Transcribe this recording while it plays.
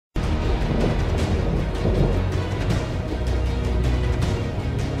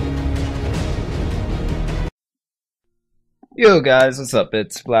Yo guys, what's up?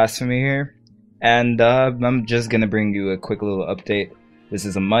 It's Blasphxmy here, and I'm just gonna bring you a quick little update. This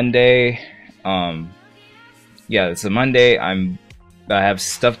is a Monday. Um, yeah, it's a Monday. I have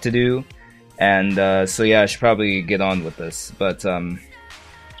stuff to do, and so yeah, I should probably get on with this. But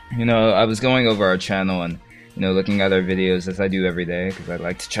I was going over our channel and looking at our videos as I do every day because I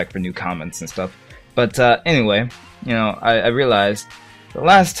like to check for new comments and stuff. But anyway, I realized the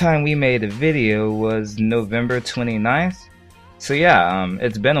last time we made a video was November 29th. So yeah,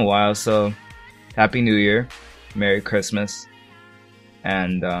 it's been a while, so Happy New Year, Merry Christmas,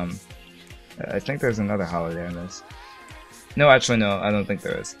 and I think there's another holiday in this. No, actually no, I don't think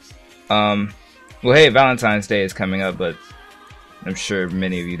there is. Well hey, Valentine's Day is coming up, but I'm sure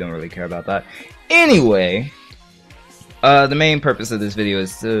many of you don't really care about that. Anyway, the main purpose of this video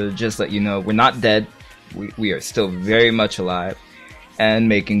is to just let you know we're not dead. We are still very much alive and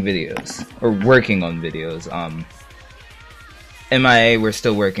making videos, or working on videos. M.I.A, we're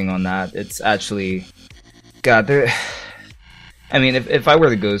still working on that. It's actually, God, I mean, if I were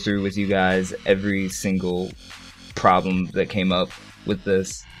to go through with you guys every single problem that came up with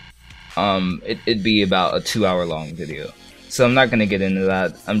this, it'd be about a 2-hour long video. So I'm not gonna get into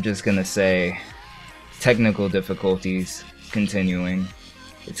that. I'm just gonna say, technical difficulties continuing.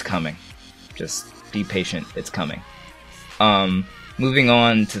 It's coming. Just be patient. It's coming. Moving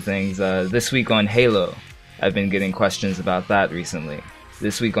on to things. This week on Halo. I've been getting questions about that recently.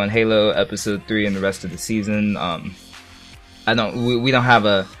 This week on Halo episode 3 and the rest of the season, we don't have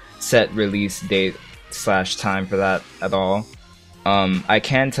a set release date / time for that at all. I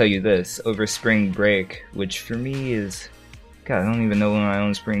can tell you this, over spring break, which for me is, God, I don't even know when my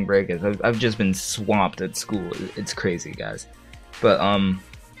own spring break is. I've just been swamped at school. It's crazy, guys. But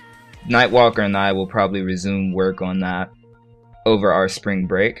Nightwalker and I will probably resume work on that over our spring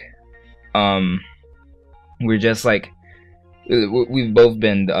break. We're just like, we've both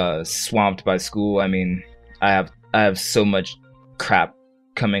been swamped by school. I mean, I have so much crap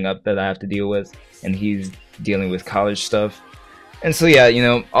coming up that I have to deal with, and he's dealing with college stuff. And so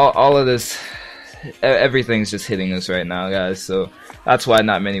yeah, all of this, everything's just hitting us right now, guys. So that's why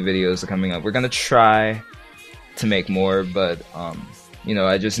not many videos are coming up. We're gonna try to make more, but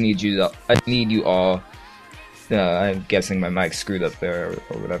I just need you all. I'm guessing my mic screwed up there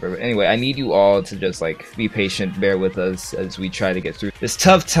or whatever. But anyway, I need you all to just be patient, bear with us as we try to get through this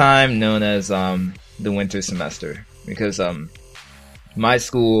tough time known as the winter semester. Because my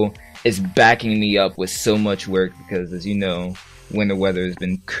school is backing me up with so much work because, as you know, winter weather has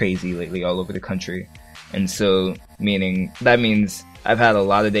been crazy lately all over the country. And so, that means I've had a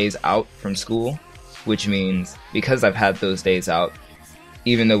lot of days out from school, which means because I've had those days out,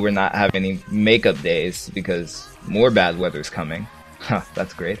 even though we're not having any makeup days because more bad weather's coming. Huh,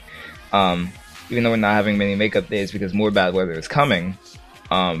 that's great. Even though we're not having many makeup days because more bad weather is coming,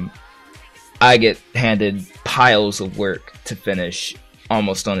 I get handed piles of work to finish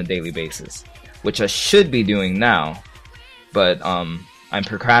almost on a daily basis, which I should be doing now, but I'm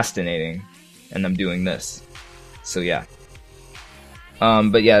procrastinating and I'm doing this. So yeah.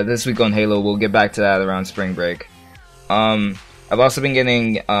 But yeah, this week on Halo, we'll get back to that around spring break. I've also been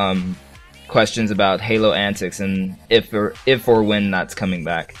getting questions about Halo Antics and if or when that's coming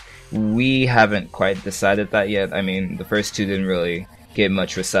back. We haven't quite decided that yet. I mean, the first two didn't really get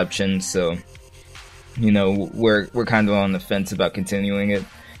much reception, so we're kind of on the fence about continuing it,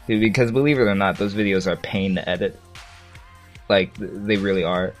 because believe it or not, those videos are a pain to edit. Like, they really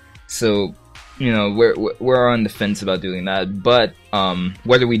are. So we're on the fence about doing that. But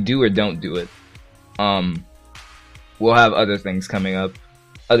whether we do or don't do it, we'll have other things coming up,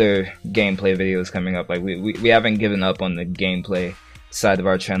 other gameplay videos coming up. Like we haven't given up on the gameplay side of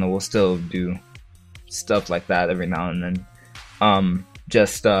our channel. We'll still do stuff like that every now and then.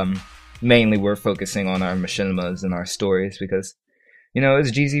 Mainly we're focusing on our machinimas and our stories because,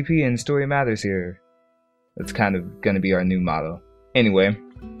 it's GZP and story matters here. That's kind of gonna be our new motto. Anyway,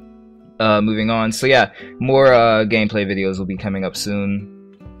 moving on. So yeah, more gameplay videos will be coming up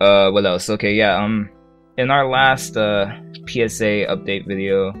soon. What else? Okay, yeah, in our last PSA update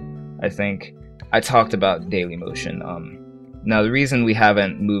video, I think, I talked about Dailymotion. Now, the reason we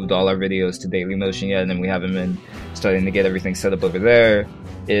haven't moved all our videos to Dailymotion yet, and we haven't been starting to get everything set up over there,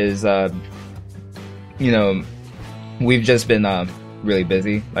 is, we've just been really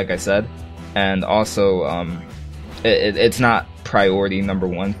busy, like I said, and also, it's not priority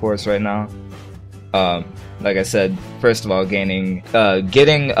 #1 for us right now. Like I said, first of all, getting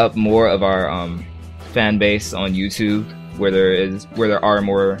up more of our fan base on YouTube, where there are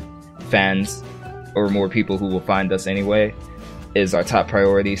more fans or more people who will find us anyway, is our top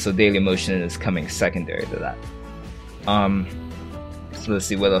priority. So Dailymotion is coming secondary to that. So let's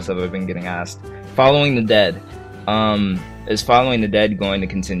see, what else have I been getting asked? Following the Dead. Is Following the Dead going to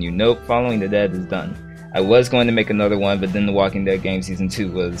continue? Nope, Following the Dead is done. I was going to make another one, but then The Walking Dead game season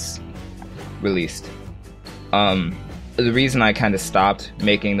 2 was released. The reason I kind of stopped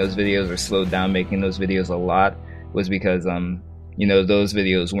making those videos, or slowed down making those videos a lot, was because you know, those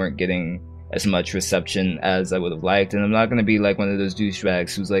videos weren't getting as much reception as I would have liked, and I'm not gonna be like one of those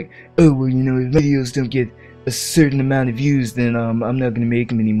douchebags who's like, oh well, you know, if videos don't get a certain amount of views, then I'm not gonna make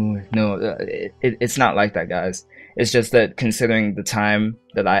them anymore. No, it's not like that, guys. It's just that considering the time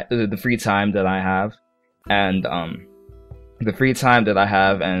that the free time that I have, and the free time that I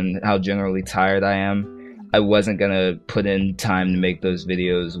have, and how generally tired I am, I wasn't gonna put in time to make those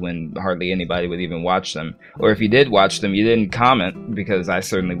videos when hardly anybody would even watch them. Or if you did watch them, you didn't comment, because I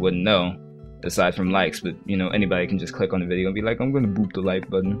certainly wouldn't know, aside from likes. But you know, anybody can just click on the video and be like, I'm gonna boop the like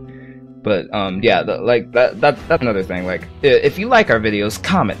button. But yeah, that's another thing. Like, if you like our videos,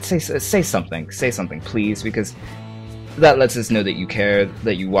 comment, say something, please, because that lets us know that you care,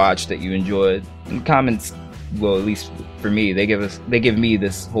 that you watched, that you enjoyed. And comments, well, at least for me, they give me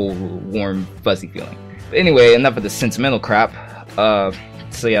this whole warm, fuzzy feeling. But anyway, enough of the sentimental crap.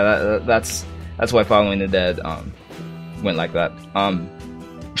 So yeah, that's why Following the Dead went like that.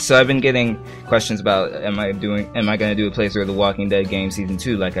 So I've been getting questions about, am I gonna do a playthrough of The Walking Dead game season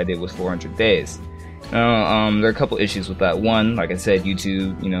 2 like I did with 400 Days? Now, there are a couple issues with that. One, like I said,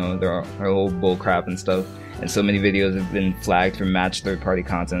 YouTube, you know, there are a whole bull crap and stuff, and so many videos have been flagged for match third-party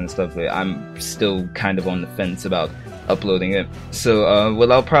content and stuff, but I'm still kind of on the fence about uploading it. So what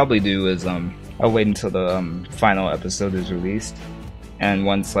I'll probably do is I'll wait until the final episode is released, and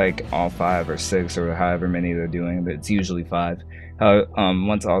once like all 5 or 6 or however many they're doing, but it's usually 5,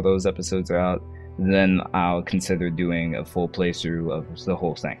 once all those episodes are out, then I'll consider doing a full playthrough of the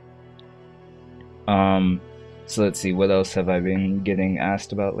whole thing. So let's see, what else have I been getting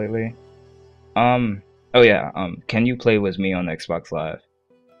asked about lately? Oh yeah, can you play with me on Xbox Live?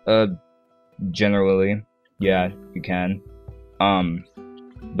 Generally, yeah, you can.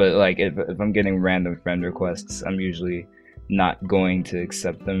 But like, if I'm getting random friend requests, I'm usually not going to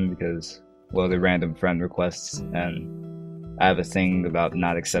accept them because, well, they're random friend requests, and I have a thing about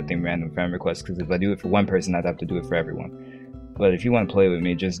not accepting random friend requests, because if I do it for one person, I'd have to do it for everyone. But if you want to play with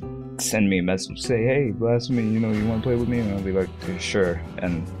me, just send me a message, say, hey, Blasphxmy, you know, you want to play with me? And I'll be like, sure,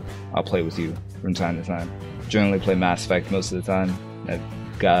 and I'll play with you from time to time. Generally play Mass Effect most of the time. I've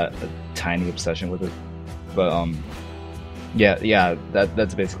got a tiny obsession with it. But, yeah,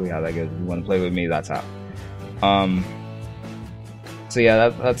 that's basically how that goes. If you want to play with me, that's how. So yeah,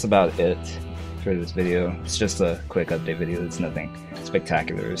 that's about it for this video. It's just a quick update video. It's nothing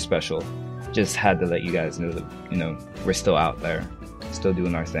spectacular or special. Just had to let you guys know that, you know, we're still out there, still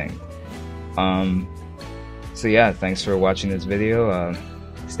doing our thing. So yeah, thanks for watching this video.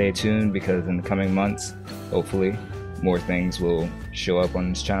 Stay tuned, because in the coming months, hopefully, more things will show up on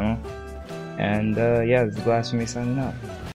this channel. And yeah, this is Blasphxmy signing out.